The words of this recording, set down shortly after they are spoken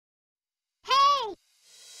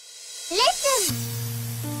Listen!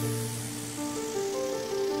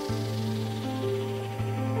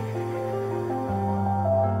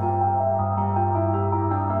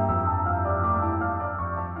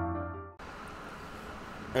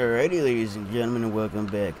 Alrighty, ladies and gentlemen, and welcome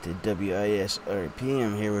back to WISRP.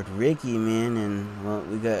 I'm here with Ricky, man, and well,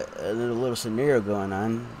 we got a little scenario going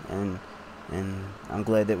on, and I'm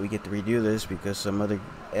glad that we get to redo this because some other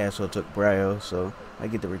asshole took Brio, so I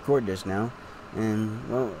get to record this now. And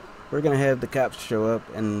well, we're gonna have the cops show up,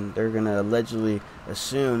 and they're gonna allegedly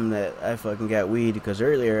assume that I fucking got weed because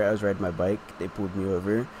earlier I was riding my bike, they pulled me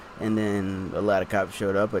over. And then a lot of cops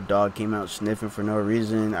showed up. A dog came out sniffing for no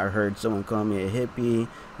reason. I heard someone call me a hippie,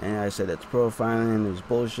 and I said that's profiling. It was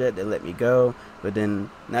bullshit. They let me go. But then,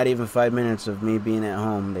 not even 5 minutes of me being at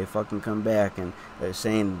home, they fucking come back and they're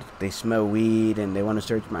saying they smell weed and they want to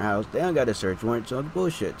search my house. They don't got a search warrant, so it's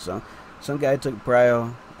bullshit. So, some guy took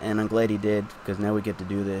Brio, and I'm glad he did because now we get to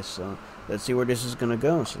do this. So, let's see where this is gonna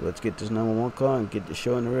go. So, let's get this 911 call and get the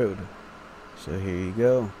show on the road. So, here you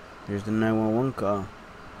go. Here's the 911 call.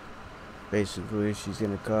 Basically, she's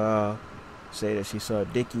gonna call, say that she saw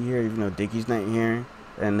Dicky here, even though Dicky's not here,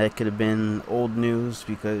 and that could have been old news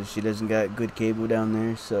because she doesn't got good cable down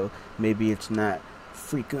there. So maybe it's not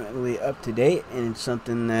frequently up to date, and it's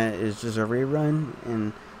something that is just a rerun.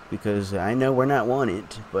 And because I know we're not wanted,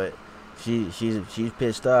 but she's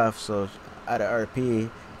pissed off. So out of RP,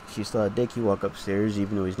 she saw Dicky walk upstairs,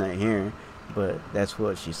 even though he's not here. But that's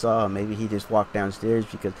what she saw. Maybe he just walked downstairs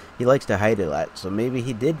because he likes to hide a lot. So maybe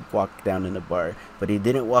he did walk down in the bar, but he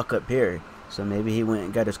didn't walk up here. So maybe he went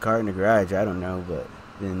and got his car in the garage. I don't know. But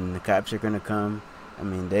then the cops are going to come. I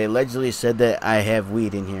mean, they allegedly said that I have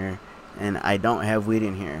weed in here, and I don't have weed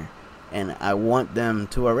in here. And I want them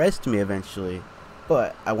to arrest me eventually.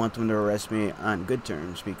 But I want them to arrest me on good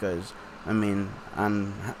terms because, I mean,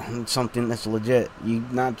 on something that's legit. You're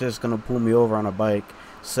not just going to pull me over on a bike,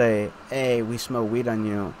 say, hey, we smell weed on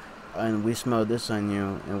you, and we smell this on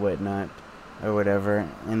you, and whatnot, or whatever,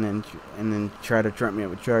 and then try to trump me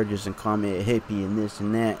up with charges and call me a hippie and this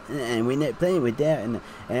and that, and we're not playing with that, and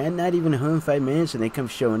I'm not even home 5 minutes, and they come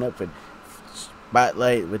showing up with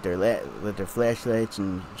spotlight with their flashlights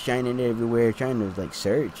and shining everywhere, trying to like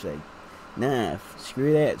search, like, nah,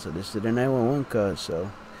 screw that. So this is the 911 call.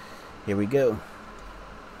 So here we go.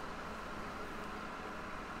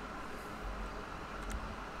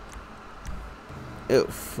 Oh,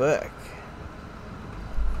 fuck.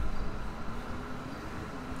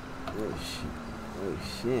 Oh, shit. Oh,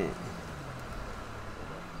 shit.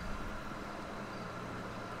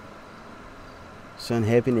 Something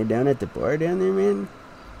happening down at the bar down there, man?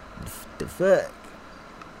 The fuck?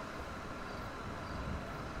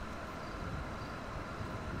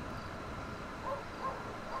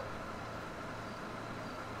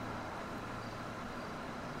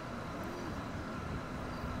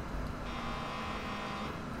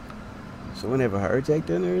 Someone have a heart attack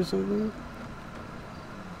down there or something?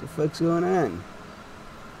 What the fuck's going on?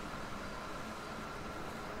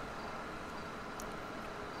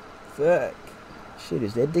 Fuck. Shit,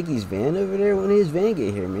 is that Dicky's van over there? When did his van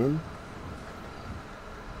get here, man?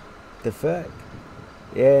 The fuck?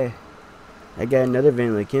 Yeah. I got another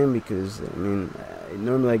van like him because, I mean,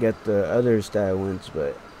 normally I got the other style ones,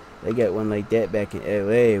 but they got one like that back in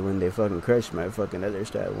LA when they fucking crushed my fucking other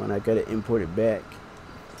style one. I got it imported back.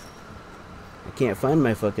 I can't find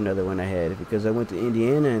my fucking other one I had because I went to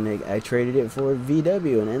Indiana and I traded it for a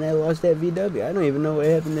VW, and then I lost that VW. I don't even know what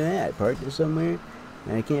happened to that. I parked it somewhere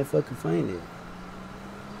and I can't fucking find it.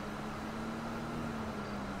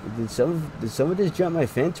 Did someone just jump my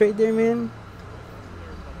fence right there, man?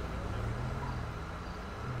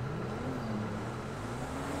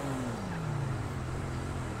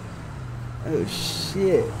 Oh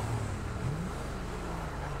shit.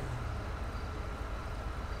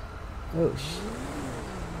 Oh shit.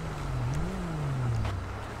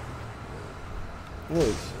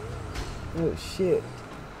 Oh shit.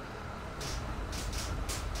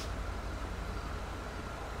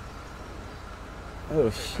 Oh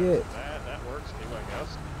shit. That works. Anyone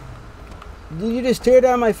else? Did you just tear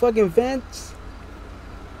down my fucking fence?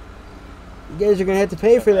 You guys are gonna have to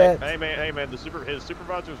pay for that. Hey man, his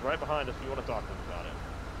supervisor is right behind us if you want to talk to him about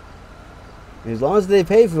it. As long as they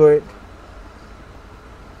pay for it.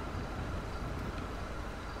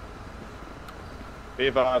 Be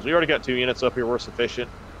advised, we already got 2 units up here. We're sufficient.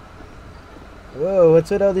 Whoa, what's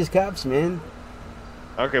with all these cops, man?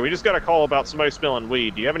 Okay, we just got a call about somebody smelling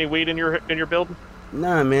weed. Do you have any weed in your building?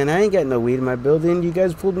 Nah, man, I ain't got no weed in my building. You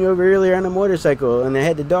guys pulled me over earlier on a motorcycle, and I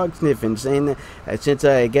had the dog sniffing, saying that since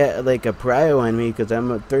I got like a prio on me because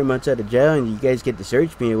I'm 3 months out of jail, and you guys get to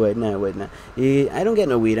search me and whatnot. I don't get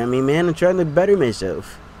no weed on me, man. I'm trying to better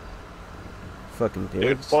myself. Fucking pigs.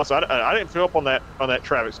 Dude, plus, I didn't fill up on that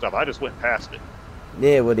traffic stop. I just went past it.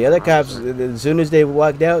 Yeah, well, the other cops, as soon as they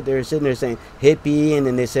walked out, they were sitting there saying hippie, and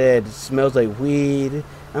then they said smells like weed.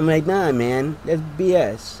 I'm like, nah, man, that's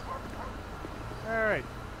BS. All right.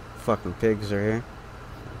 Fucking pigs are here.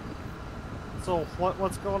 So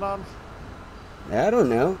what's going on? I don't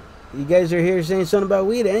know. You guys are here saying something about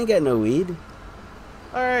weed. I ain't got no weed.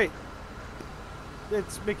 All right.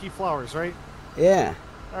 It's Mickey Flowers, right? Yeah.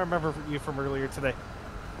 I remember you from earlier today.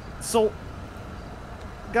 So,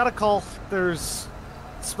 got a call. There's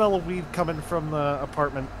smell of weed coming from the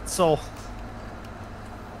apartment. So,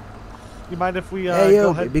 you mind if we hey, yo, go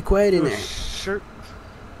ahead be quiet in do a there. Shirt.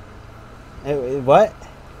 Hey, what?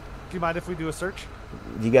 Do you mind if we do a search?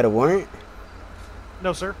 You got a warrant?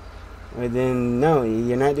 No, sir. Well, then, no,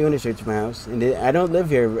 you're not doing a search of my house. And I don't live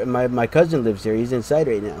here. My cousin lives here. He's inside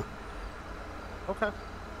right now. Okay.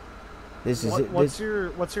 This is what's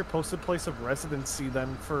your posted place of residency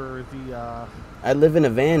then for the? I live in a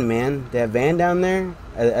van, man. That van down there,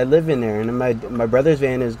 I live in there, and my brother's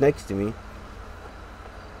van is next to me.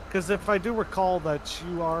 Because if I do recall that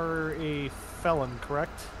you are a felon,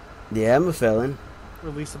 correct? Yeah, I'm a felon.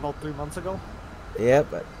 Released about 3 months ago.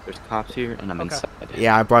 Yep. There's cops here, and I'm inside.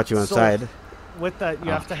 Yeah, I brought you inside. So, with that,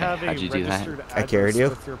 you have to have a How'd you do that? registered address I carried you.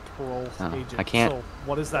 with your parole agent. I can't. So,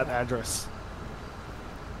 what is that address?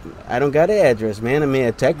 I don't got an address, man. I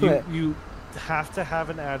mean, technically, You have to have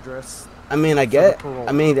an address. I mean, I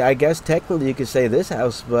guess technically you could say this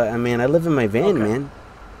house, but I mean, I live in my van, Okay. man.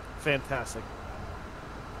 Fantastic.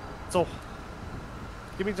 So,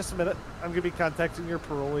 give me just a minute. I'm going to be contacting your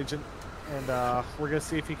parole agent, and we're going to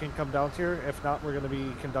see if he can come down here. If not, we're going to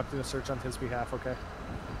be conducting a search on his behalf, okay?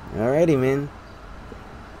 Alrighty, man.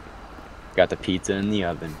 Got the pizza in the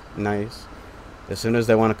oven. Nice. As soon as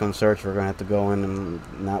they want to come search, we're going to have to go in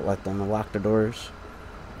and not let them lock the doors.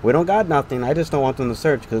 We don't got nothing. I just don't want them to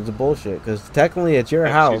search because it's bullshit. Because technically it's your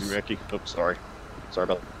house. Excuse me, Ricky. Oops, sorry. Sorry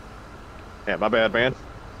about that. Yeah, my bad, man.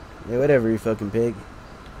 Yeah, whatever, you fucking pig.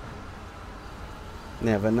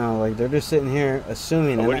 Yeah, but no, like, they're just sitting here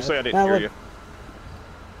assuming. Oh, what did you say? I didn't hear you.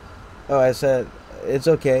 Oh, I said, it's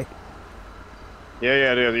okay.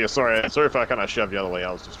 Yeah. Sorry if I kind of shoved you the other way.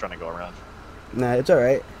 I was just trying to go around. Nah, it's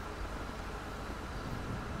alright.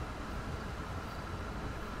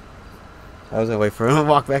 I was gonna wait for him to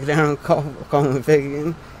walk back down and call him a pig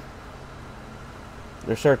again.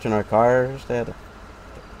 They're searching our cars. They had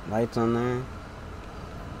lights on there.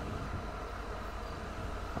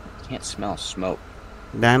 Can't smell smoke.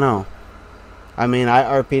 I know. I mean, I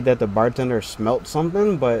RP'd that the bartender smelt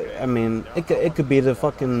something, but I mean, it could be the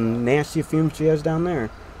fucking nasty fumes she has down there.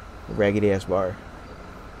 Raggedy ass bar.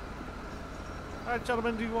 All right,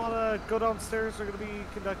 gentlemen, do you want to go downstairs? We're going to be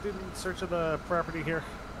conducting a search of the property here.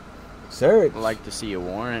 Search? I'd like to see a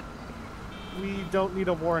warrant. We don't need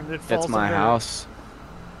a warrant. It falls That's my under... house.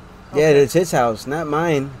 Yeah, Okay. it's his house, not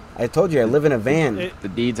mine. I told you I live in a van. The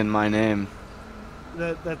deed's in my name.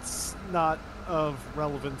 That's not of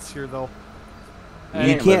relevance here, though. You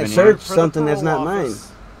ain't can't living search For the something that's parole not mine.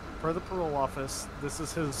 office- For the parole office, this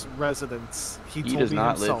is his residence. He He told does me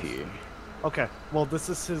not himself. live here. Okay, well, this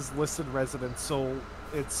is his listed residence, so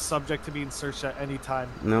it's subject to being searched at any time.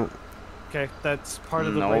 No, Okay, that's part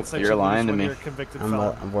of the Nope, rights that you're you lose lying to when me. you're a convicted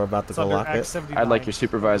felon. we're about to It's go under lock Act it. 79 I'd like your of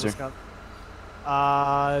supervisor. Wisconsin.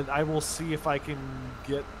 I will see if I can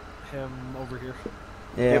get him over here.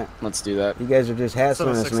 Yeah, Yep, let's do that. you guys are just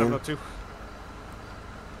hassling us, man. 706-702.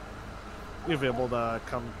 You'll be able to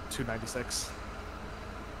come 296.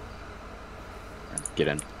 Get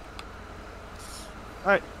in.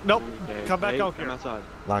 Alright, nope. Okay, Come back hey, out come here. outside.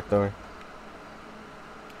 Lock door.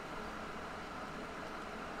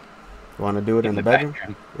 You want to do it in the bedroom?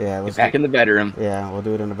 Yeah, Get let's back in the bedroom. Yeah, we'll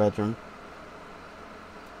do it in the bedroom.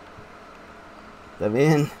 Let me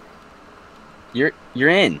in. You're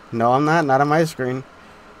in. No, I'm not. Not on my screen.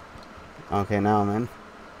 Okay, now I'm in.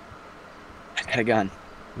 I got a gun.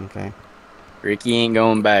 Okay. Ricky ain't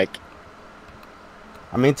going back.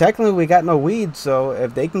 I mean, technically, we got no weed, so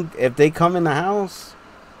if they come in the house,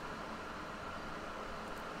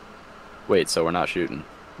 Wait, so we're not shooting?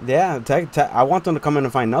 yeah, I want them to come in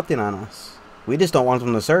and find nothing on us. We just don't want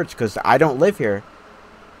them to search because I don't live here.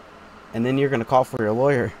 And then you're gonna call for your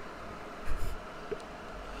lawyer.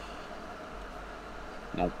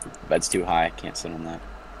 Nope. Bed's too high. Can't sit on that.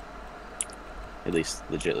 At least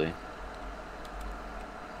legitly.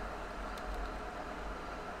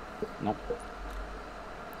 Nope.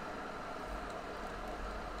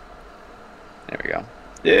 There we go.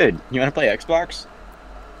 Dude, you want to play Xbox?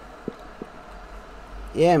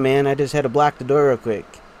 Yeah, man, I just had to block the door real quick.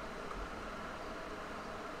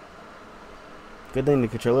 Good thing the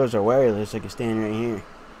controllers are wireless. I can stand right here.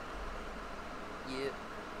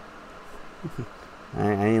 Yeah.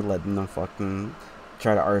 I ain't letting them fucking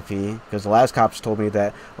try to RP. Because the last cops told me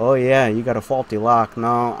that, oh yeah, you got a faulty lock.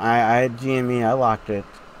 No, I had GME, I locked it.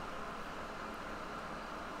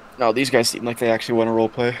 No, these guys seem like they actually want to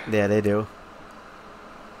roleplay. Yeah, they do.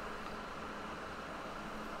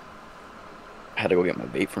 I had to go get my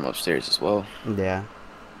vape from upstairs as well. Yeah.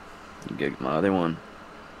 Get my other one.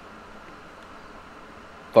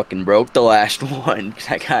 Fucking broke the last one. Cause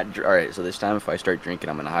I got. Alright, so this time if I start drinking,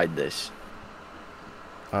 I'm gonna hide this.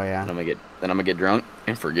 Oh yeah. Then I'm gonna get drunk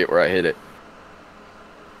and forget where I hid it.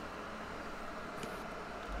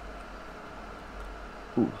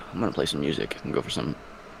 Ooh, I'm gonna play some music and go for some.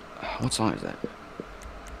 What song is that?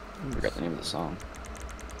 I forgot the name of the song.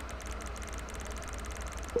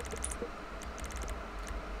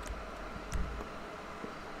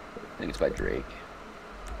 I think it's by Drake.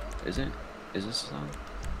 Is it? Is this a song?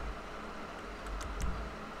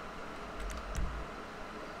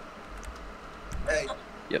 Hey.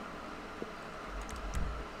 Yep.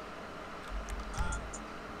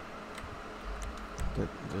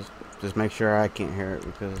 Just make sure I can't hear it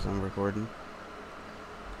because I'm recording.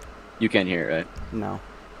 You can't hear it, right? No.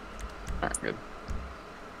 Alright, good.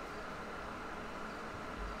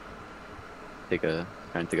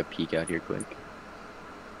 Trying to take a peek out here quick.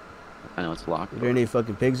 I know it's locked. Are there any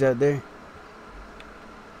fucking pigs out there?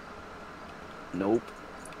 Nope.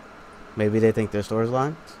 Maybe they think their store's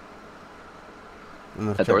locked?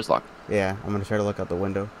 That door's locked. Yeah, I'm gonna try to look out the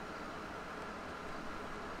window.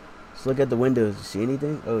 Let's look at the windows. You see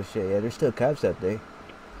anything? Oh shit, yeah, there's still cops out there.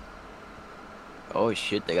 Oh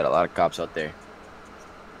shit, they got a lot of cops out there.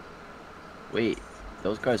 Wait,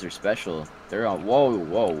 those guys are special. They're on. Whoa,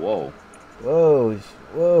 whoa, whoa. Whoa,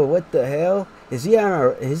 whoa, what the hell? Is he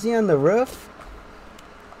on the roof?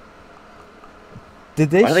 Did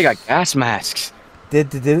they? Why do they got gas masks? Did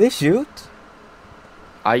they shoot?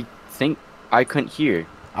 I think I couldn't hear.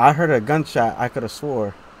 I heard a gunshot. I could have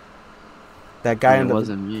swore. That guy in the. It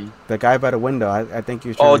wasn't me. The guy by the window. I think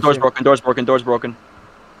you. Oh, door's broken. Door's broken. Door's broken.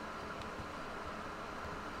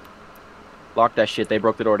 Lock that shit. They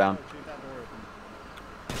broke the door down.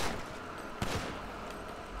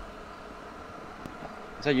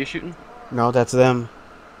 Is that you shooting? No, that's them.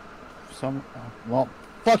 Well,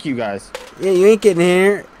 fuck you guys. Yeah, you ain't getting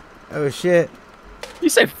here. Oh shit. You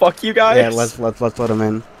say fuck you guys? Yeah, let's let them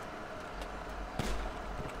in.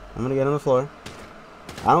 I'm gonna get on the floor.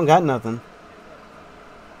 I don't got nothing.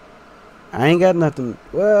 I ain't got nothing.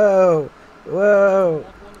 Whoa, whoa,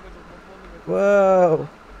 whoa,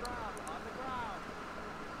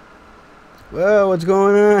 whoa. What's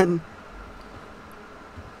going on?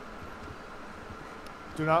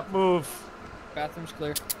 Do not move. Bathroom's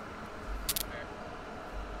clear.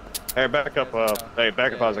 Hey, back up.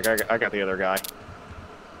 Back up, Isaac. I got the other guy.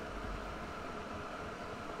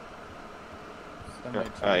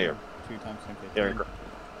 Here. 2 times 10K. Here.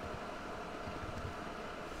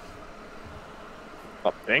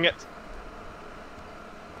 Oh, dang it.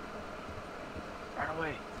 Run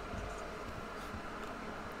away.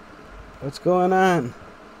 What's going on?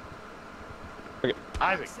 Okay,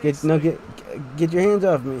 Isaac. Get your hands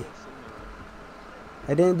off me.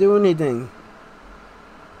 I didn't do anything.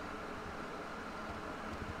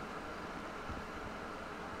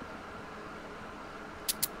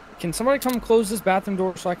 Can somebody come close this bathroom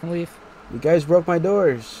door so I can leave? You guys broke my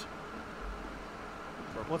doors.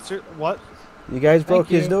 What? You guys broke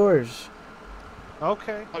Thank his you. doors.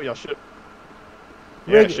 Okay. Oh, y'all should.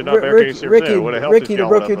 Yeah, should not barricade Ricky, here Ricky, too. Would have helped Ricky, if they y'all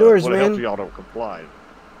broke your doors, would have helped man. if y'all don't comply.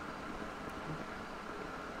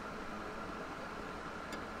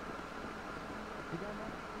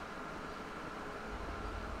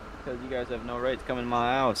 Because you guys have no right to come in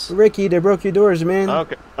my house. Ricky, they broke your doors, man.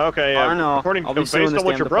 Okay. I know. According I'll to be suing based this on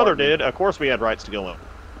what damn your brother department. did, of course we had rights to go in.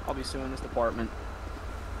 I'll be suing this department.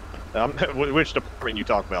 Which department you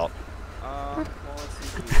talk about? Well, let's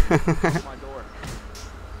see. My door.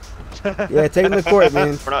 Yeah, take him to court,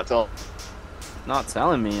 man. We're not telling. Not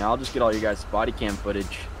telling me. I'll just get all you guys' body cam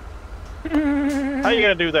footage. How you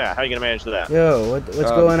gonna do that? How you gonna manage that? Yo, what's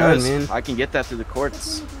going on, because man? I can get that through the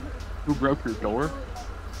courts. Who broke your door?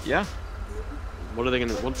 Yeah. What are they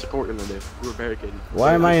gonna? What's the court gonna do? Who are barricading?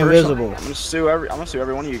 Why am I Personally, invisible? I'm gonna sue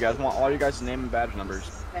every one of you guys. I want all you guys' name and badge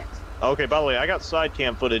numbers. Okay, by the way, I got side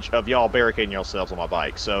cam footage of y'all barricading yourselves on my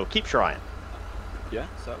bike, so keep trying. Yeah.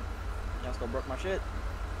 So y'all still broke my shit.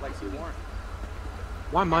 Like see warrant.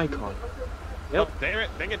 Why my car? Yep. Damn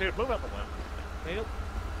it, dude, move up a little. Help.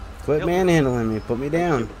 Quit Help. manhandling me. Put me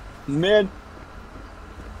down. Man.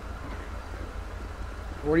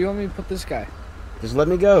 Where do you want me to put this guy? Just let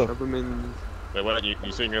me go. Shove him in. Wait, what? You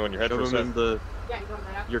sitting here on your head for a Shove him second?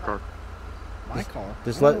 in your car. My car.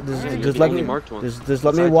 Just let You're the let only me marked one. just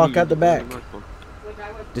let me Besides walk you, out the you're only back. marked one.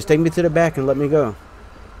 Just take me to the back and let me go.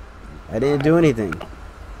 I didn't do anything.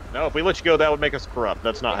 No, if we let you go, that would make us corrupt.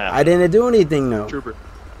 That's not I happening. didn't do anything though. Trooper,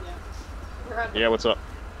 Yeah, what's up?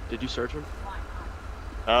 did you search him?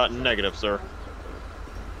 Negative, sir.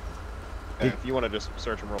 Get- If you want to just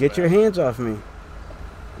search him real Get your fast. hands off me.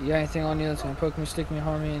 You got anything on you that's gonna poke me, stick me,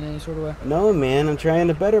 harm me in any sort of way? No, man, I'm trying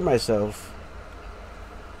to better myself.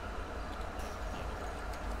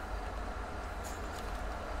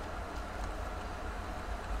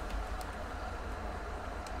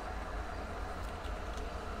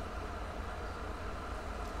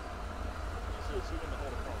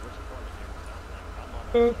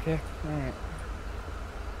 Okay. Alright.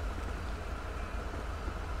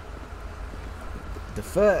 The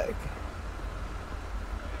fuck?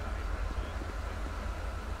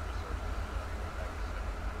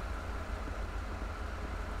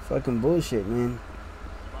 Fucking bullshit, man.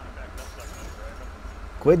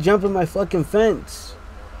 Quit jumping my fucking fence.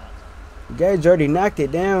 You guys already knocked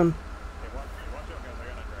it down.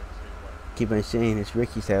 Keep on saying it's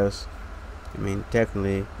Ricky's house. I mean,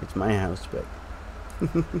 technically, it's my house, but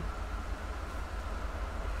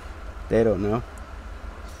they don't know.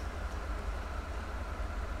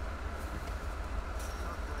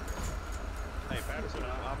 Hey, Patterson,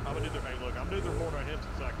 I'm gonna do the. Hey, look, I'm doing the report on him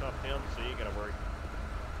since I cuffed him, so you ain't gotta worry.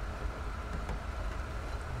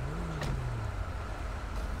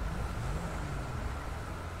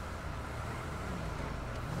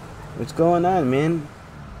 What's going on, man?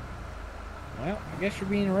 Well, I guess you're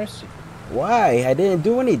being arrested. Why? I didn't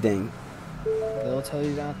do anything. They'll tell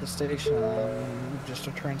you down at the station. Just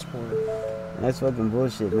a transporter. That's fucking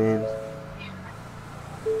bullshit, man.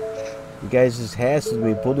 You guys just hassled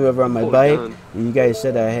me, pulled me over on my Hold bike. on. And you guys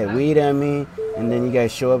said I had weed on me, and then you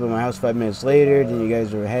guys show up at my house 5 minutes later. Then you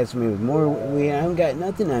guys were hassling me with more weed. I haven't got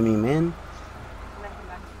nothing on me, man.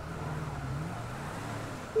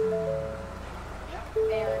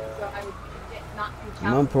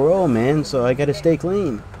 I'm on parole, man, so I gotta stay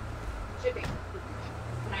clean.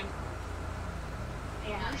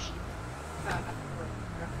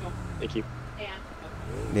 Thank you.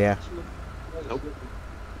 Yeah. Nope.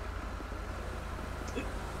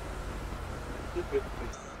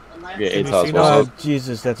 Yeah, Can you tell us see what's now? Oh, up.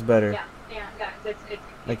 Jesus, that's better.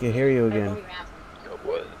 I can hear you again. Oh,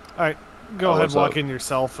 boy. Alright, go Oh, ahead, what's walk up? in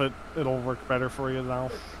yourself. It'll work better for you now.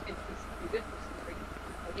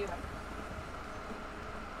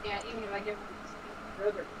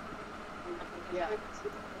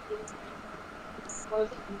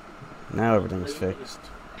 Now everything's fixed.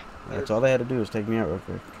 That's all they had to do was take me out real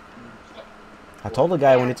quick. I told the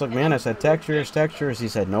guy when he took me in, I said, textures, textures. He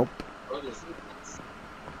said, nope.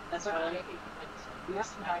 That's what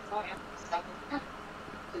I thought.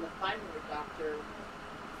 To the primary doctor.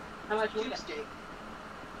 How much Tuesday?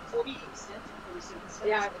 48 cents. 47 cents.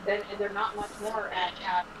 Yeah, they're not much more at.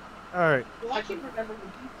 Alright, Well, I can remember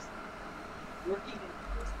when he was working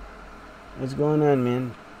in. What's going on,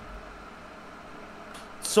 man?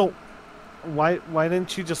 so why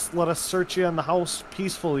didn't you just let us search you in the house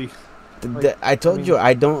peacefully? I told you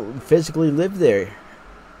I don't physically live there.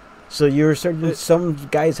 So you were searching some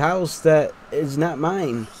guy's house that is not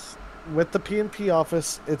mine. With the PNP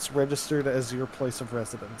office, it's registered as your place of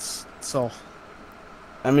residence. So,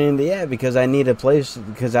 I mean, yeah, because I need a place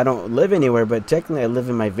because I don't live anywhere, but technically I live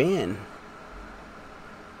in my van.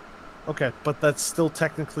 okay, but that's still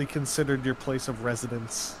technically considered your place of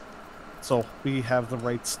residence. So we have the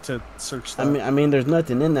rights to search that. I mean, there's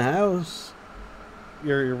nothing in the house.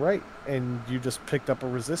 You're right, and you just picked up a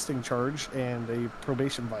resisting charge and a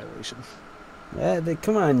probation violation. Yeah,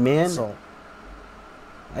 come on, man. So,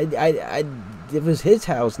 It was his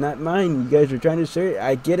house, not mine. You guys were trying to search.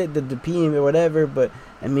 I get it, the PM or whatever, but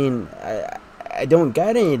I mean, I don't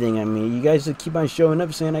got anything on me. You guys just keep on showing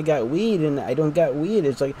up saying I got weed, and I don't got weed.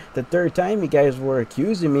 It's like the third time you guys were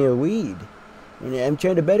accusing me of weed. And I'm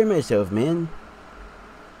trying to better myself, man.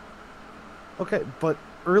 okay, but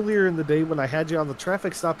earlier in the day when I had you on the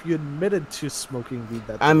traffic stop, you admitted to smoking weed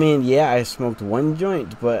that day. I mean, yeah, I smoked one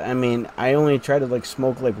joint, but I mean, I only try to like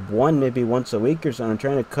smoke like one, maybe once a week or something. I'm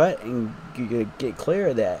trying to cut and get clear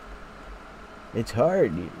of that. It's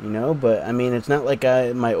hard, you know, but I mean, it's not like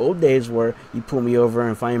my old days where you pull me over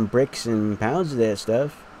and find bricks and pounds of that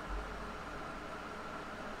stuff.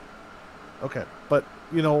 Okay, but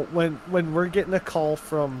you know, when we're getting a call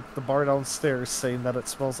from the bar downstairs saying that it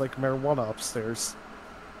smells like marijuana upstairs,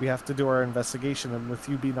 we have to do our investigation, and with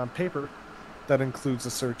you being on paper, that includes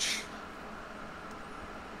a search.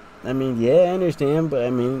 I mean, yeah, I understand, but I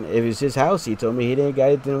mean, if it's his house, he told me he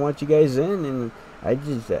didn't want you guys in, and I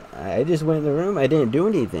just went in the room. I didn't do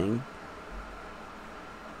anything.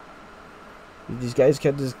 These guys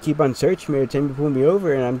kept just keep on searching me every time you pull me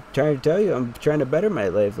over, and I'm trying to tell you, I'm trying to better my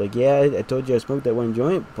life. Like, yeah, I told you I smoked that one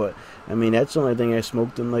joint, but I mean, that's the only thing I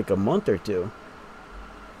smoked in like a month or two.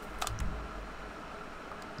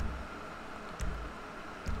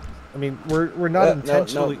 I mean, we're not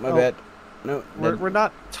intentionally. No, my bad. No, we're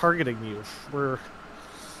not targeting you. We're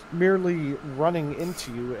merely running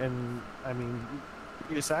into you, and I mean,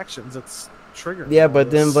 previous actions. It's triggering. Yeah, all but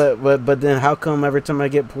this. then then how come every time I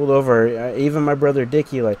get pulled over, even my brother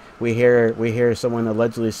Dicky, like we hear someone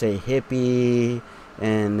allegedly say hippie,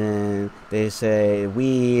 and then they say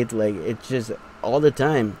weed, like it's just all the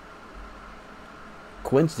time.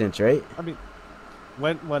 Coincidence, right? I mean,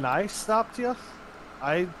 when I stopped you,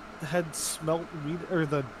 I had smelt weed, or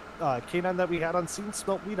the canine that we had on scene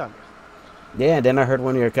smelt weed on you. Yeah, and then I heard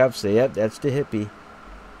one of your cops say, "Yep, that's the hippie."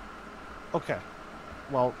 Okay.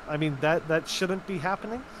 Well, I mean that shouldn't be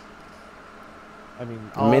happening. I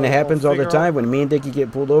mean, it happens all the figure time out- when me and Dicky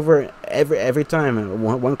get pulled over. Every time,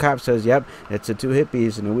 one cop says, "Yep, it's the two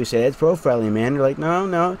hippies," and then we say, "It's profiling, man." They're like,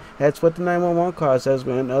 "No, that's what the 911 call says."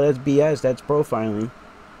 No, that's BS. That's profiling.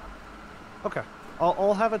 Okay.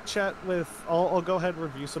 I'll have a chat with. I'll go ahead and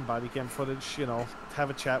review some body cam footage. You know,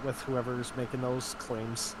 have a chat with whoever's making those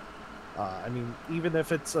claims. I mean, even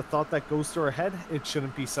if it's a thought that goes through our head, it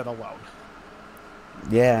shouldn't be said aloud.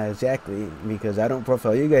 Yeah, exactly. Because I don't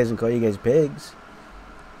profile you guys and call you guys pigs.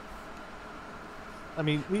 I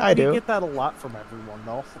mean, we do. get that a lot from everyone,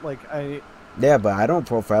 though. Like, Yeah, but I don't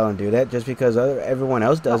profile and do that. Just because everyone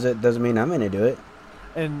else does it doesn't mean I'm going to do it.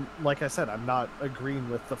 And like I said, I'm not agreeing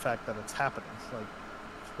with the fact that it's happening.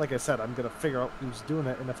 Like I said, I'm gonna figure out who's doing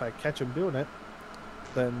it, and if I catch him doing it,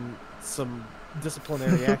 then some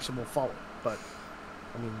disciplinary action will follow. But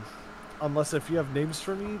I mean, unless if you have names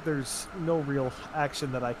for me, there's no real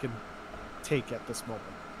action that I can take at this moment.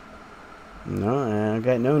 No, I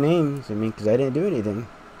got no names. I mean, because I didn't do anything.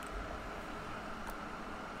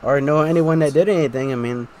 Or know anyone that did anything. I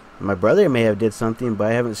mean, my brother may have did something, but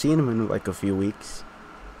I haven't seen him in like a few weeks.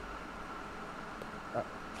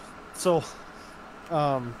 So,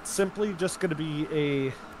 simply just going to be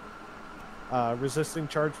a resisting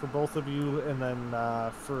charge for both of you, and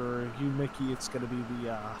then for you, Mickey, it's going to be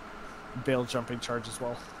the bail jumping charge as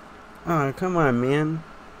well. Oh, come on, man.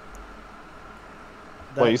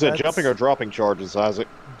 Wait, you said That's jumping or dropping charges, Isaac?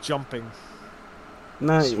 jumping?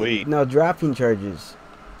 No, Sweet. no dropping charges.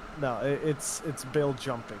 No, it's bail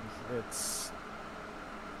jumping.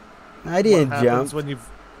 I didn't what happens jump. when you.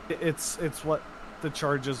 It's what the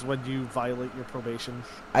charge is when you violate your probation.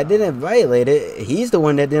 I didn't violate it. He's the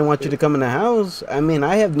one that didn't want you to come in the house. I mean,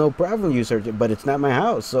 I have no problem you searching, but it's not my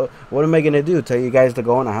house. So what am I gonna do? Tell you guys to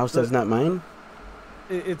go in a house that's not mine?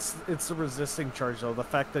 It's the resisting charge though. The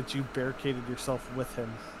fact that you barricaded yourself with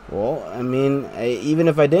him. Well, I mean, even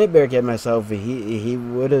if I didn't barricade myself, he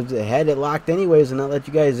would have had it locked anyways and not let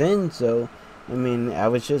you guys in. So, I mean, I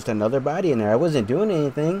was just another body in there. I wasn't doing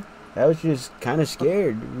anything. I was just kind of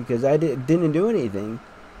scared because I didn't do anything.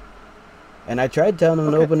 And I tried telling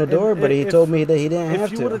him to open the door, but he told me that he didn't have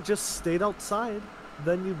If you to. would have just stayed outside,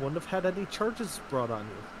 then you wouldn't have had any charges brought on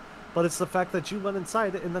you. But it's the fact that you went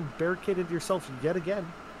inside and then barricaded yourself yet again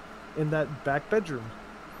in that back bedroom.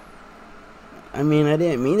 I mean, I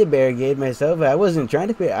didn't mean to barricade myself. I wasn't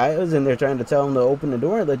trying to. I was in there trying to tell him to open the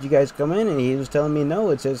door and let you guys come in, and he was telling me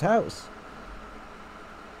no, it's his house.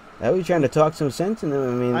 I was trying to talk some sense into him.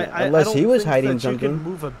 I mean, unless he was hiding something. You can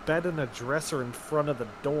move a bed and a dresser in front of the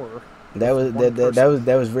door. That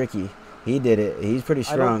was Ricky. He did it. He's pretty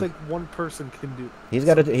strong. I don't think one person can do. He's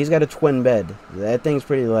got a twin bed. That thing's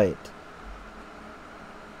pretty light.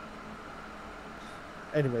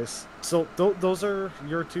 Anyways, so those are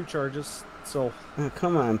your two charges. So Oh,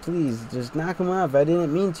 come on, please, just knock him off. I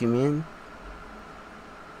didn't mean to, man.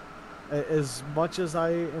 as much as I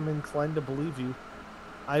am inclined to believe you,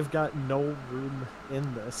 I've got no room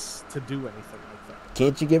in this to do anything like that.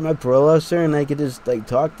 Can't you get my parole officer and I could just like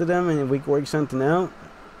talk to them and we could work something out?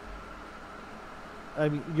 I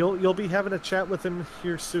mean, you'll be having a chat with him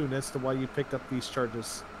here soon as to why you picked up these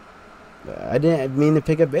charges. I didn't mean to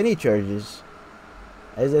pick up any charges.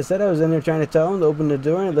 As I said, I was in there trying to tell him to open the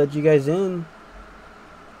door and let you guys in.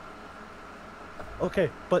 Okay,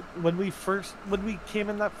 but when we came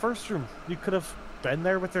in that first room, you could have been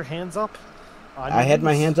there with your hands up I had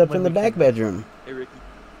my hands up in the back bedroom. Hey, Ricky.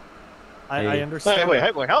 I understand. Wait,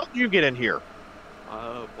 how did you get in here?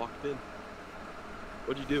 Walked in.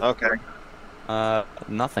 What'd you do? Okay.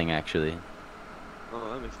 Nothing actually.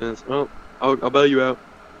 Oh, that makes sense. Well, I'll bail you out.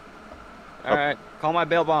 All right, call my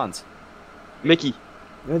bail bonds. Mickey.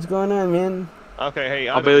 What's going on, man? Okay, hey,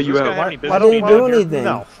 I'll bail you out. Why didn't you do anything?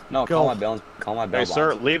 No. No, Go. call my bail. Call my bail Hey, bonds.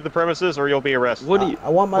 sir, leave the premises or you'll be arrested. What do you? I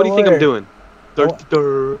want my What do you lawyer. think I'm doing?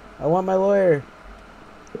 I want my lawyer.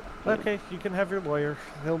 Okay, you can have your lawyer.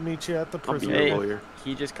 He'll meet you at the I'll be prison. your Hey. lawyer.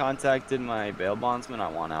 He just contacted my bail bondsman. I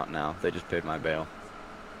want out now. They just paid my bail.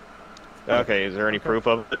 Okay, is there any proof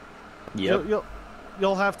of it? Yep.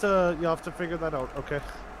 You'll have to figure that out. Okay.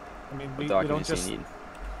 I mean, What we don't documents do just you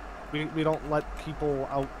need? we don't let people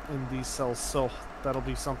out in these cells, so that'll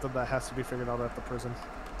be something that has to be figured out at the prison.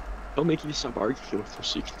 Don't make you stop arguing with her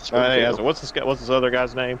so you can just Hey, go. so what's this other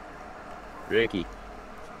guy's name? Ricky.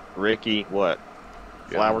 Ricky what?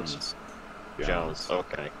 Flowers? Jones.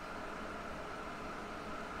 Okay.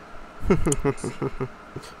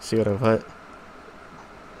 See what I've hit?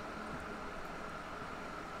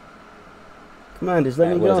 Come on, just let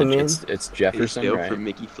me What is go, it? man. It's Jefferson, Bail right? for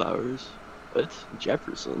Mickey Flowers. What?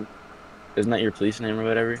 Jefferson? Isn't that your police name or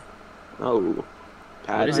whatever? Oh. What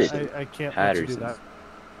is Patterson. it? I can't let you do Patterson's. that.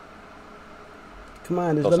 Come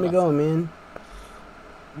on, just Close let me enough. go, man.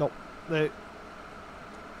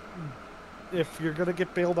 If you're gonna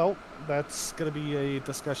get bailed out, that's gonna be a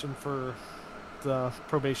discussion for the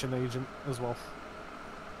probation agent as well.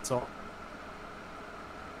 So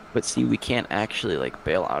But see, we can't actually like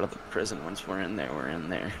bail out of the prison once we're in there. We're in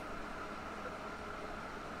there.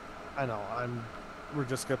 I know we're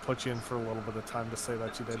just gonna put you in for a little bit of time to say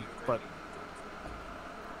that you did, but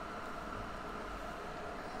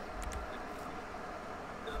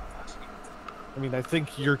I mean, I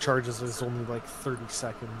think your charges is only like 30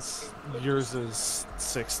 seconds. Yours is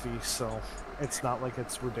 60, so it's not like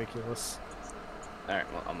it's ridiculous. All right,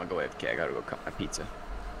 well, I'm gonna go AFK. I gotta go cut my pizza.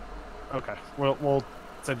 Okay, we'll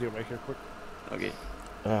send you away here quick. Okay.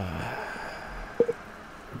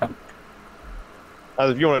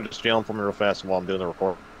 If you want to just jam for me real fast while I'm doing the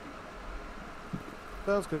report.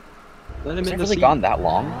 That was good. Let him Has in it the really seat. gone that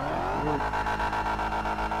long?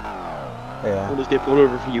 Yeah. We'll just get pulled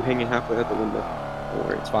over for you hanging halfway out the window. Don't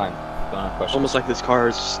worry. It's fine. Don't have questions. Almost like this car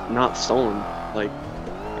is not stolen. Like,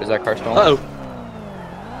 Is that car stolen? uh-oh.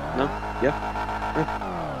 No? Yeah?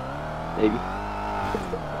 Maybe.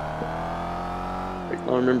 I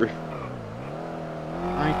don't remember.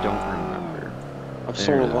 I don't remember. I've There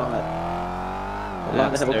stolen it a is. lot.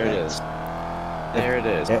 Yes, there it is. There it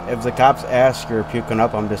is. If the cops ask you're puking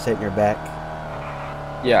up, I'm just hitting your back.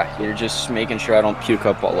 Yeah, you're just making sure I don't puke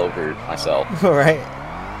up all over myself. All right.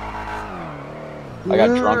 I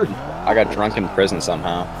got drunk in prison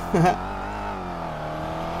somehow.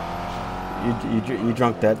 You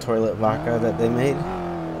drunk that toilet vodka that they made?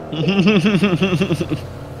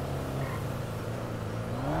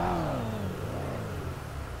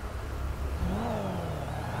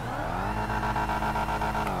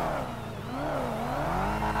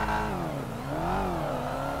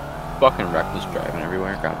 Fucking reckless driving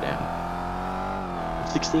everywhere. Goddamn. I'm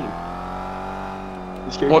 16. You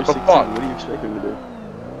scared What you're the 16. fuck? What do you expect me to do?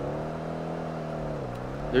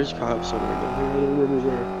 There's cops somewhere down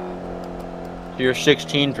here. So you're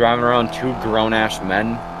 16 driving around two grown-ass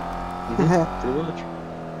men? Pretty much.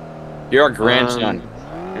 You're a grandson.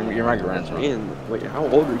 You're my grandson. Man, wait, how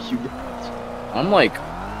old are you? I'm like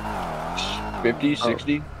 50,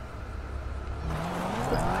 60.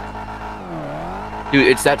 Dude,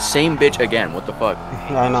 it's that same bitch again. What the fuck?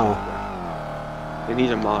 I know. And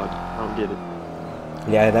he's a mod. I don't get it.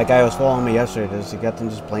 Yeah, that guy was following me yesterday. He got them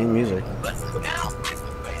just playing music. What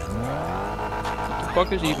the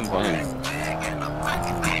fuck is he even playing?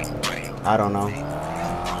 I don't know.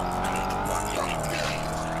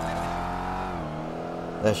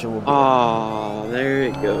 That shit will be. Oh, there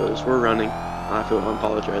it goes. We're running. I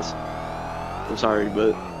apologize. I'm sorry, but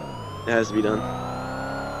it has to be done.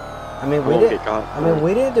 I mean, I we won't did. get caught. I mean,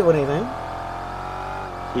 we didn't do anything.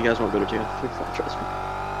 You guys won't go to jail. Trust me.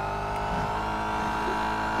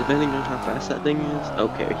 Depending on how fast that thing is.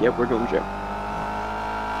 Okay, yep, we're going to jail.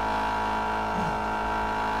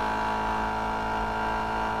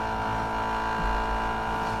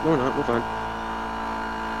 No, we're not. We're fine.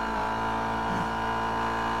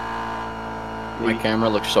 My camera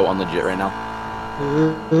looks so unlegit right now.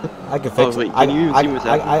 I can fix wait, it. can you zoom us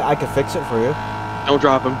out? I can fix it for you. Don't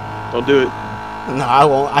drop him. Don't do it. No, I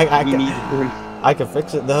won't. We need him. I can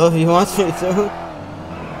fix it though if you want me to.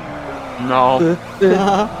 No.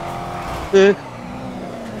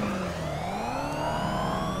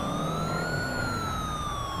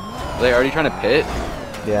 they already trying to pit?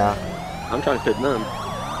 Yeah. I'm trying to pit them.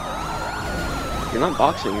 You're not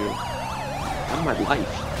boxing me. Not my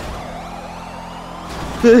life.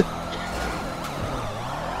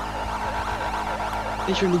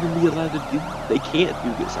 They shouldn't even be allowed to do. They can't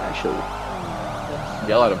do this actually.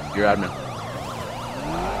 Yell at him. You're admin.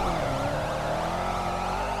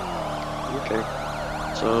 Okay.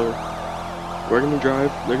 So we're gonna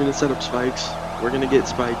drive. They're gonna set up spikes. We're gonna get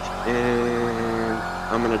spiked, and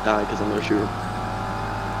I'm gonna die because I'm gonna shoot him.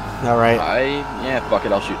 All right. Yeah, fuck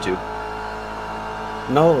it. I'll shoot too.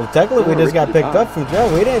 No, technically we No, just got Ricky picked died. up from jail.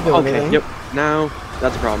 We didn't do Okay. anything. Yep. Now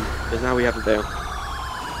that's a problem because now we have to bail.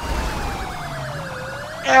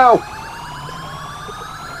 Ow!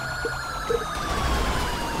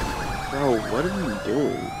 Bro, what are you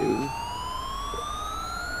doing, dude?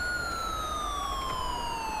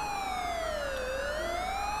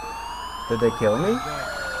 Did they kill me?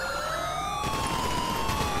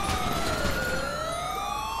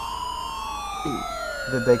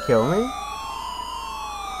 Did they kill me?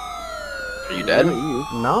 Are you dead? Not you.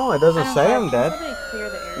 No, it doesn't say I'm dead.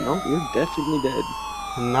 No, you're definitely dead.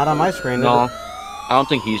 Not on my screen. No. Is it? I don't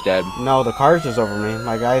think he's dead. No, the car's just over me.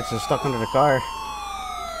 My guy's just stuck under the car.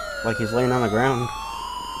 Like he's laying on the ground.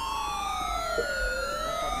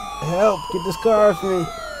 Help! Get this car off me!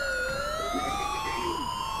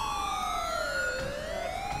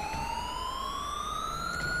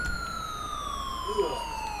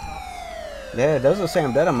 Yeah, it doesn't say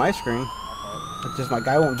I'm dead on my screen. It's just my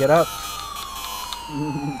guy won't get up.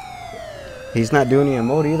 He's not doing the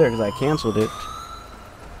emote either because I canceled it.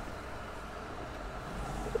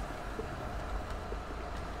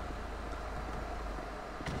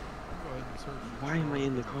 Why am I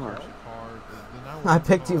in the car? I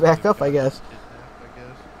picked you back up, I guess.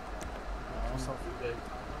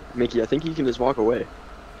 Mickey, I think you can just walk away.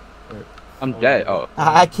 I'm dead. Oh.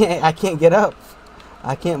 I can't get up.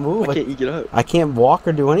 I can't move. Why can't you get up? I can't walk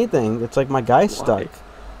or do anything. It's like my guy's stuck.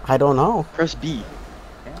 I don't know. Press B.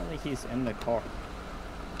 Apparently he's in the car.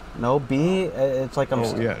 No, B, it's like I'm...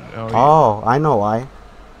 Yeah. Oh, I know why.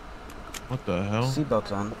 What the hell?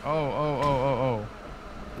 Seatbelt's on. Oh.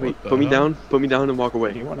 Wait, What the put me hell? down. Put me down and walk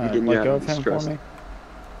away. You want You're to getting let me go out of of him for stress. me?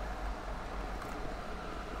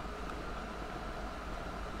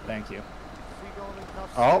 Thank you.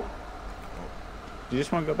 Oh. You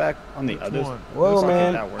just want to go back on the other side? Whoa,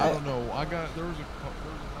 man. I don't know. There was another one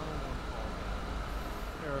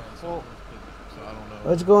called. So I don't know.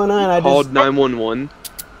 What's going on? I Called just... 911.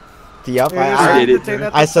 Yep, I did it.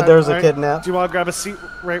 I said there was a kidnap. Do you want to grab a seat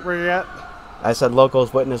right where you're at? I said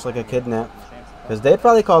locals witnessed like a kidnap. Because they'd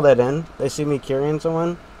probably call that in. They see me carrying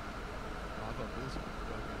someone.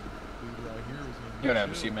 You want to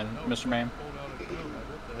have a seat, Mr. Man?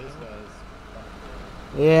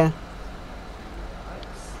 Yeah.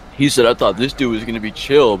 He said, I thought this dude was gonna be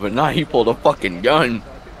chill, but now he pulled a fucking gun.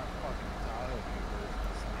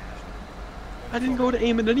 I didn't go to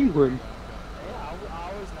aim at anyone.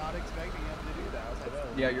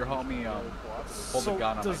 Yeah, your homie pulled the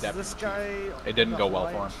gun on my deputy. This guy It didn't go well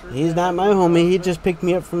for him. He's not my homie. He just picked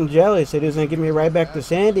me up from jail. He said he was going to get me right back to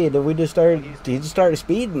Sandy. Then he just started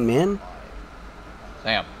speeding, man.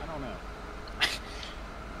 Sam.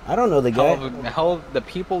 I don't know the guy. How the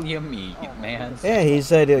people you meet, man. Yeah, he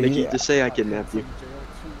said... Mickey, just say I kidnapped you.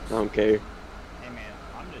 I don't care. Hey, man,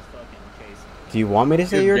 I'm just fucking chasing. Do you want me to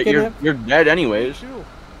say you're kidnapped? You're dead anyways. I'm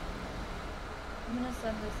gonna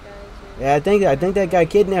send this guy to... Yeah, I think that guy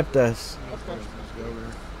kidnapped us.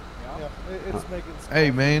 Hey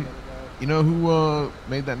man, you know who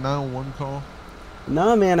made that 911 call?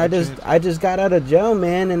 No, man, I just got out of jail,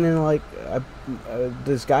 man, and then like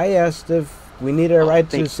this guy asked if we needed a ride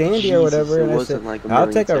to thank Sandy or whatever, Jesus, and it I wasn't said like a I'll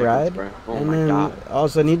million take a seconds, ride, bro. Oh and my then God. all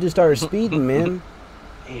of a sudden he just started speeding, man.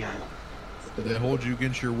 Damn. Did they hold you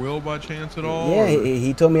against your will by chance at all? Yeah, or-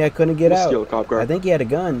 he told me I couldn't get We'll out. steal a cop car. I think he had a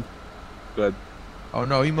gun. Good. Oh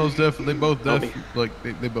no, he most definitely. They both Help me.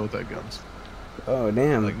 they both had guns. Oh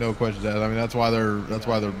damn! Like no questions asked. I mean that's why they're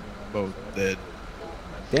both dead.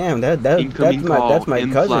 Damn, that's Incoming call my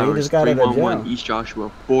in cousin. Flowers, He just got out of 311 jail. East Joshua.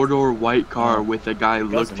 Four-door white car with a guy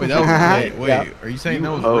looking. Wait, that was wait. Yeah. Are you saying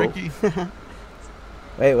that was Oh. Ricky?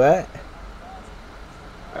 Wait, what?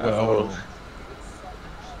 Oh.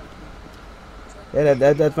 Yeah,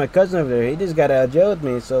 that's my cousin over there. He just got out of jail with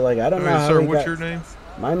me, so like I don't know Alright, how sir, he what's got... your name?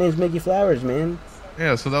 My name's Mickey Flowers, man.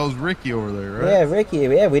 Yeah, so that was Ricky over there, right? Yeah, Ricky.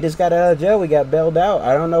 Yeah, we just got out of jail. We got bailed out.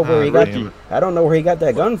 I don't know where he got. damn it. I don't know where he got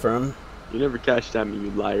that gun from. You never cashed at me, you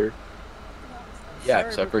liar. Yeah,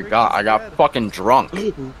 because I forgot. I got fucking drunk.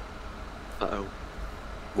 Uh-oh.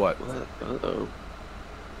 What? What? Uh-oh.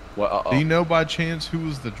 What? Do you know by chance who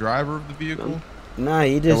was the driver of the vehicle? Nah,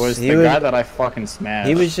 he It just was he the was guy that I fucking smashed.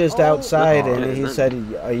 he was just outside and he said,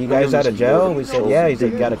 "Are you guys out of jail?" We said, "Yeah." He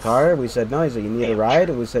said, "Got a car?" We said, "No." He said, "You need a ride?"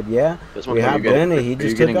 And we said, "Yeah." We hopped in and he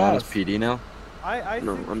just took off. PD now?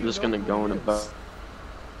 No, think I'm you just know gonna who go he in is. about.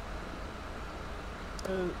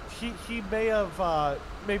 He may have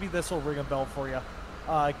maybe this will ring a bell for you.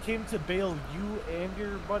 Came to bail you and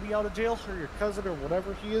your buddy out of jail, or your cousin, or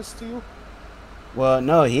whatever he is to you. Well,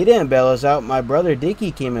 no, he didn't bail us out. My brother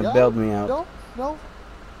Dicky came and bailed me out. No.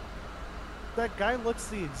 That guy looks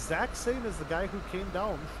the exact same as the guy who came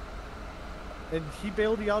down, and he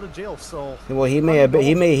bailed you out of jail. So Well, he may have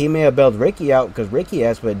bailed Ricky out because Ricky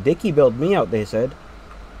asked, but Dicky bailed me out. They said.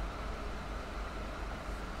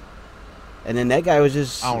 And then that guy was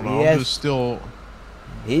just. I don't know. I'm just still.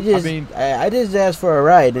 He just. I just asked for a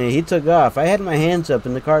ride and he took off. I had my hands up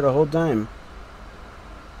in the car the whole time.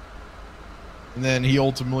 And then he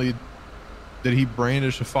ultimately, did he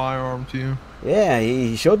brandish a firearm to you? Yeah,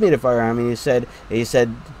 he showed me the firearm and he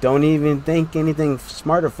said, "Don't even think anything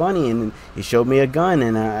smart or funny." And he showed me a gun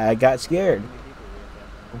and I got scared.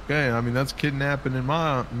 Okay, I mean that's kidnapping in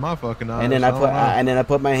my fucking eyes. And then I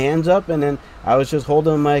put my hands up and then I was just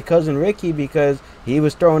holding my cousin Ricky because he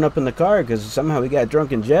was throwing up in the car because somehow he got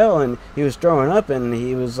drunk in jail and he was throwing up and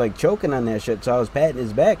he was like choking on that shit. So I was patting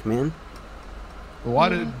his back, man. Why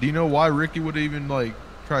do you know why Ricky would even like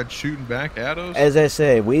tried shooting back at us? As I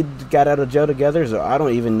say, we got out of jail together, so I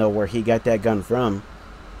don't even know where he got that gun from.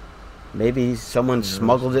 Maybe someone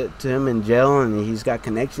smuggled it to him in jail and he's got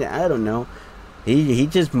connection. I don't know. He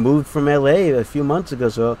just moved from LA a few months ago,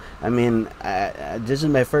 so I mean, this is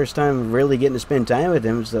my first time really getting to spend time with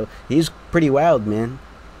him. So he's pretty wild, man.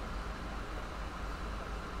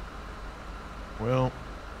 Well,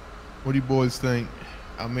 what do you boys think?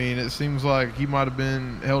 I mean, it seems like he might have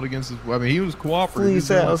been held against his. I mean, he was cooperative. Please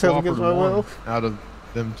say I was held against my will. Out of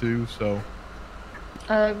them two, so.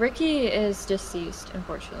 Ricky is deceased,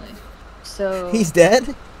 unfortunately. So. He's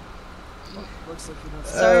dead.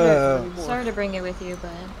 Sorry to bring it with you,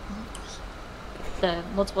 but the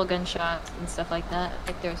multiple gunshots and stuff like that.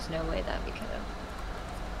 Like, there's no way that we could have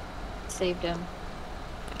saved him,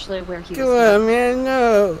 especially where he was. Come on, man,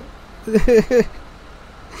 no.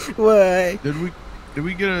 Why? Did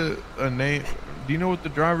we get a name? Do you know what the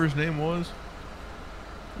driver's name was?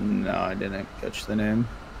 No, I didn't catch the name.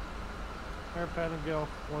 Alright, Pat and Gil,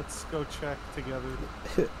 let's go check together.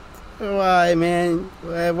 Why, man?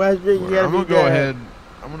 Why you gotta I'm gonna be go dead? ahead.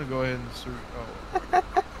 I'm gonna go ahead and search. Oh,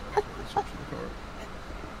 search the car.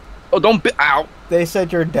 Oh, don't be. Ow. They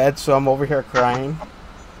said you're dead, so I'm over here crying.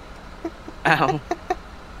 Ow.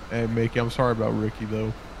 Hey, Mickey, I'm sorry about Ricky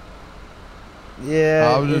though.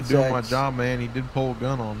 Yeah, I was just doing my job, man. He did pull a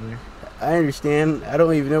gun on me. I understand. I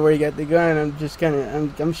don't even know where he got the gun. I'm just kind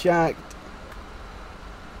of, I'm shocked.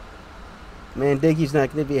 Man, Dicky's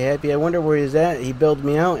not going to be happy. I wonder where he's at. He bailed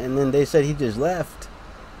me out, and then they said he just left.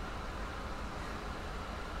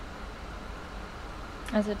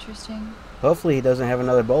 That's interesting. Hopefully he doesn't have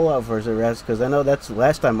another bolo for his arrest, because I know that's the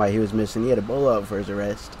last time why he was missing. He had a bolo for his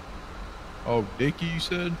arrest. Oh, Dicky, you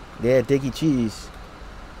said? Yeah, Dicky Cheese.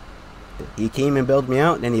 He came and bailed me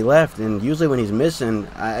out, and then he left. And usually when he's missing,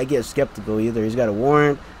 I get skeptical. Either he's got a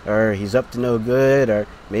warrant, or he's up to no good, or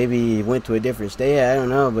maybe he went to a different state. I don't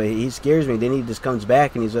know, but he scares me. Then he just comes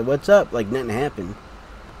back, and he's like, "What's up?" Like nothing happened.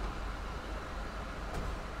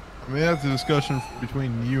 I mean, that's a discussion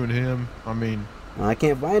between you and him. I mean, well, I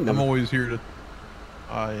can't find him. I'm always here to.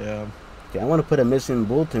 Okay, I want to put a missing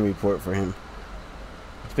bulletin report for him.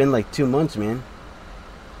 It's been like 2 months, man.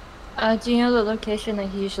 Do you know the location that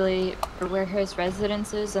he usually, or where his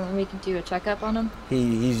residence is, and then we can do a checkup on him?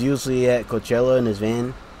 He's usually at Coachella in his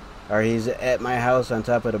van, or he's at my house on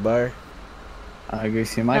top of the bar. I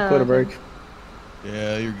guess he might quit a break.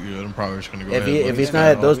 Yeah, you're good. I'm probably just gonna go If ahead. if he's not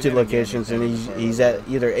at those two locations, then he's at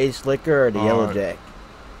either Ace Liquor or the Yellow Jack.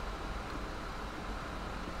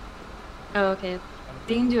 Oh, okay.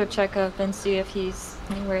 We can do a checkup and see if he's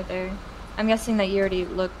anywhere there. I'm guessing that you already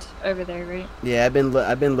looked over there, right? Yeah, I've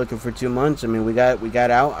been looking for 2 months. I mean, we got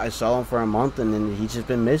out. I saw him for a month, and then he's just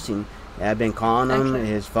been missing. Yeah, I've been calling him. Okay.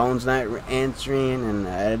 His phone's not answering, and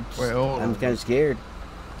I'm kind of scared.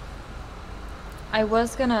 I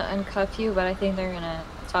was gonna uncuff you, but I think they're gonna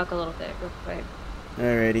talk a little bit real quick.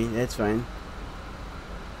 Alrighty, that's fine.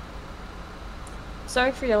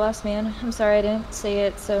 Sorry for your loss, man. I'm sorry I didn't say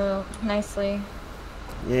it so nicely.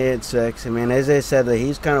 Yeah, it sucks. I mean, as I said,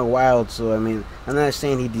 he's kind of wild, so I mean, I'm not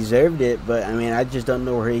saying he deserved it, but I mean, I just don't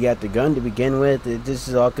know where he got the gun to begin with. This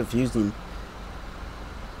is all confusing.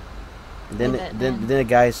 Then the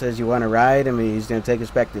guy says, "You want to ride?" I mean, he's gonna take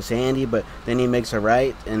us back to Sandy, but then he makes a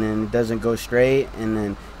right, and then it doesn't go straight, and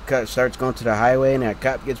then starts going to the highway, and a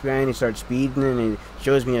cop gets behind. He starts speeding, and he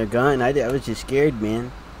shows me a gun. I was just scared,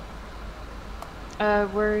 man.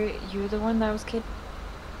 Were you the one that was kidnapped?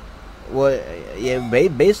 Well, yeah,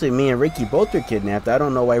 basically me and Ricky both were kidnapped. I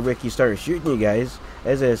don't know why Ricky started shooting you guys.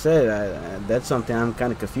 As I said, that's something I'm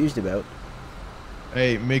kind of confused about.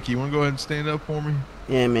 Hey, Mickey, you want to go ahead and stand up for me?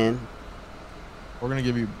 Yeah, man. We're going to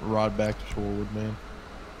give you a ride back to Shorewood, man.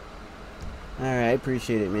 Alright,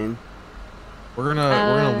 appreciate it, man. We're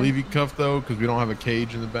gonna leave you cuffed, though, because we don't have a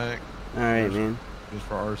cage in the back. Alright, man. Just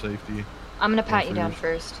for our safety. I'm going to pat you down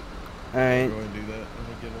first. Alright. Go ahead and do that. I'm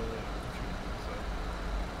going to get on that.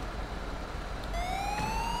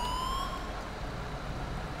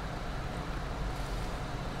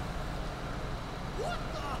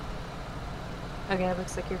 Okay, it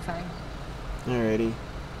looks like you're fine. Alrighty.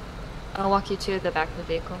 I'll walk you to the back of the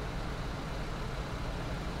vehicle.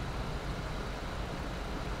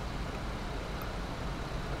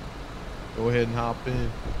 Go ahead and hop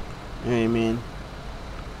in. Alright, man.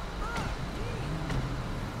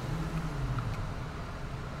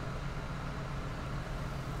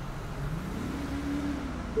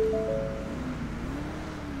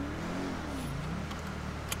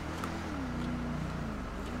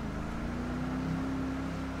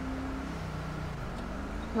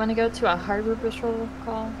 You want to go to a harbor patrol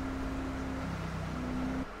call?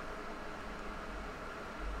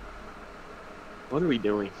 What are we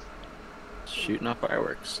doing? Shooting off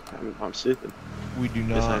fireworks. I'm stupid. We do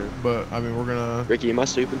Yes, I not, am. but I mean, we're gonna Ricky, am I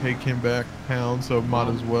stupid? take him back to town, so might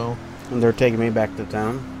as well. And they're taking me back to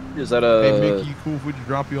town. Is that a... Hey, Mickey, you cool if we just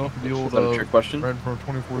drop you off at the old Is that a trick question? right from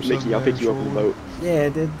 24/7? Mickey, I'll pick you up in the boat. Yeah,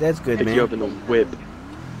 that's good, Pick man. you up in the whip.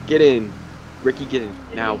 Get in. Ricky, get in.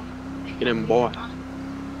 Now. Get in, boy.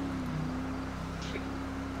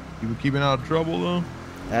 You been keeping out of trouble though?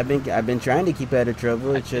 I've been trying to keep out of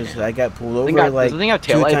trouble. It's just I got pulled over does like the thing have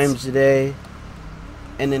 2 taillights? times today.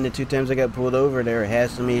 And then the 2 times I got pulled over, they were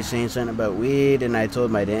hassling me, saying something about weed, and I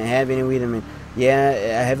told them I didn't have any weed. I mean, yeah,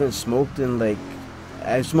 I haven't smoked in like,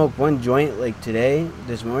 I smoked 1 joint like today,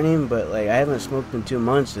 this morning, but like I haven't smoked in 2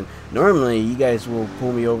 months. And normally you guys will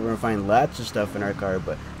pull me over and find lots of stuff in our car,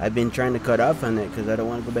 but I've been trying to cut off on that because I don't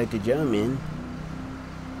want to go back to jail, man.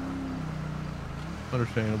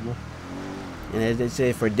 Understandable. And as they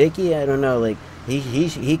say for Dicky, I don't know, like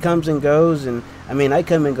he comes and goes, and I mean I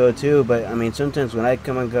come and go too, but I mean sometimes when I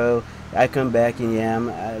come and go, I come back and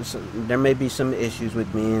yeah, there may be some issues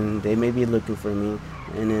with me, and they may be looking for me,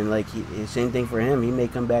 and then like same thing for him, he may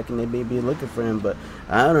come back and they may be looking for him, but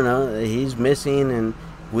I don't know, he's missing, and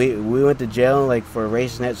we went to jail like for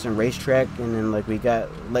racing at some racetrack, and then like we got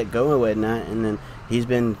let go and whatnot, and then he's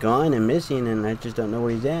been gone and missing, and I just don't know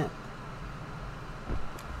where he's at.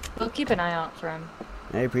 We'll keep an eye out for him.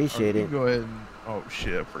 I appreciate You it. go ahead and... Oh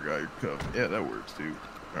shit, I forgot your cuff. Yeah, that works too.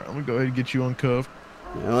 Alright, let me go ahead and get you uncuffed.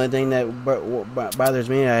 The only thing that bothers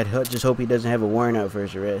me, I just hope he doesn't have a warrant out for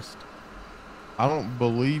his arrest. I don't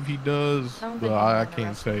believe he does, I don't but think I anyone can't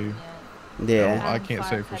arrested say. him yet. Yeah. No, I Adam can't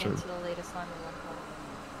say for heading sure. to the latest 911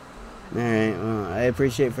 call. Alright, well, I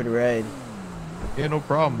appreciate for the ride. Yeah, no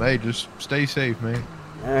problem. Hey, just stay safe, man.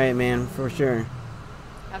 Alright, man, for sure.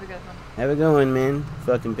 Have a good one. Have a good one, man.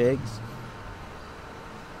 Fucking pigs.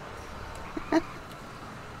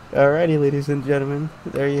 Alrighty, ladies and gentlemen.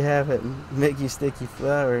 There you have it. Mickey Sticky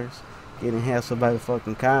Flowers getting hassled by the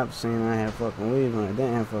fucking cops saying I have fucking weed when I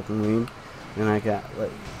didn't have fucking weed. And I got,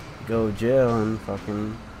 like, go to jail and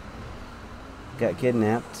fucking got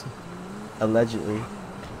kidnapped. Allegedly.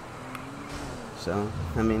 So,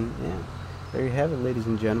 I mean, yeah. There you have it, ladies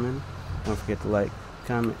and gentlemen. Don't forget to like,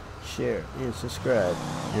 comment, share, and subscribe.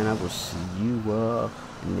 And I will see you all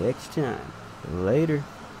next time. Later.